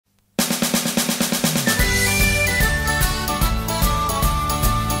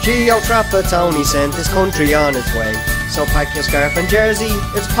Gio Trappatoni sent his country on its way. So pack your scarf and jersey,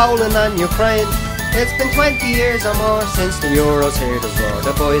 it's Poland and Ukraine. It's been 20 years or more since the Euros heard us roar.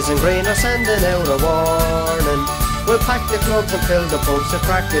 The boys in green are sending out a warning. We'll pack the clubs and fill the pubs, the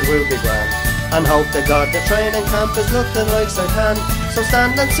crack it will be grand. And hope to God the training camp is nothing like Saipan. So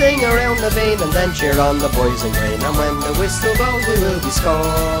stand and sing around the bean and then cheer on the boys in green. And when the whistle blows we will be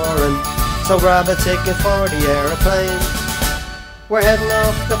scoring. So grab a ticket for the Eireplane. We're heading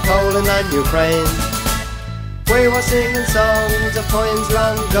off to Poland and Ukraine. We were singing songs of times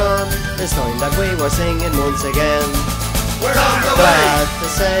long gone. It's time that we were singing once again. We're on the way! Glad to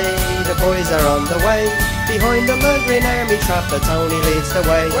say the boys are on the way. Behind the green army, Trappatoni leads the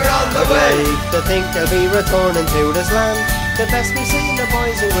way. We're on the way! To think they'll be returning to this land. The best we've seen the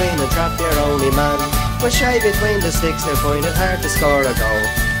boys in green and Trap your only man. With shy between the sticks they'll find it hard to score a goal.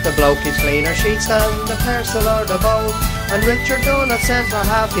 The bloke keeps clean or sheet stand, the parcel or the bowl. And Richard Dunn at centre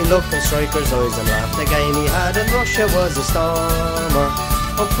half, he looked in striker's eyes and laughed. The game he had in Russia was a stormer.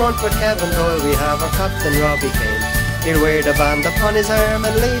 Up front with Kevin Doyle we have our captain Robbie Keane. He'll wear the band upon his arm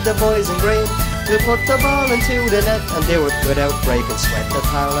and lead the boys in green. He'll put the ball into the net and do it without breaking sweat. The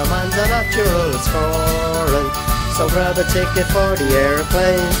Talaman's a natural scoring. So grab a ticket for the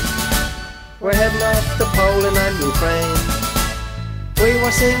Eireplane. We're heading off to Poland and Ukraine. We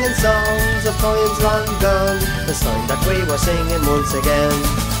were singing songs of times long gone. It's time that we were singing once again.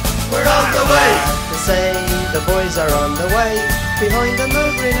 We're on the way! To say the boys are on the way. Behind the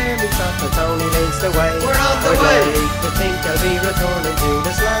green army, Trappatoni leads the way. We're on the We'd way! like to think they'll be returning to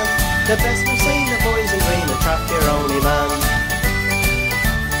this land. The best we've seen the boys in green and Trap your only man.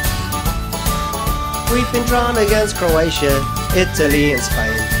 We've been drawn against Croatia, Italy and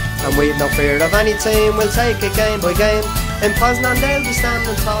Spain. And we've no fear of any team, we'll take it game by game. In Poznan they'll be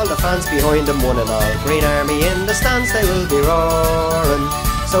standing tall, the fans behind them one and all. Green army in the stands, they will be roaring.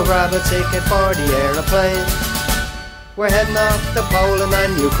 So grab a ticket for the Eireplane. We're heading off to Poland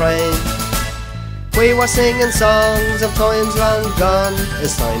and Ukraine. We were singing songs of times long gone.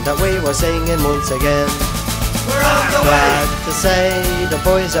 It's time that we were singing once again. We're on the way! Glad to say the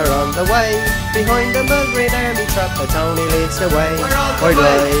boys are on the way. Behind the green army, Trappatoni leads the way. We're on the I'd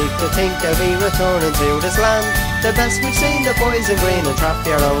way! like to think they'll be returning to this land. The best we've seen the boys in green and Trap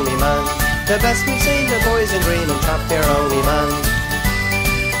your only man. The best we've seen the boys in green and Trap your only man.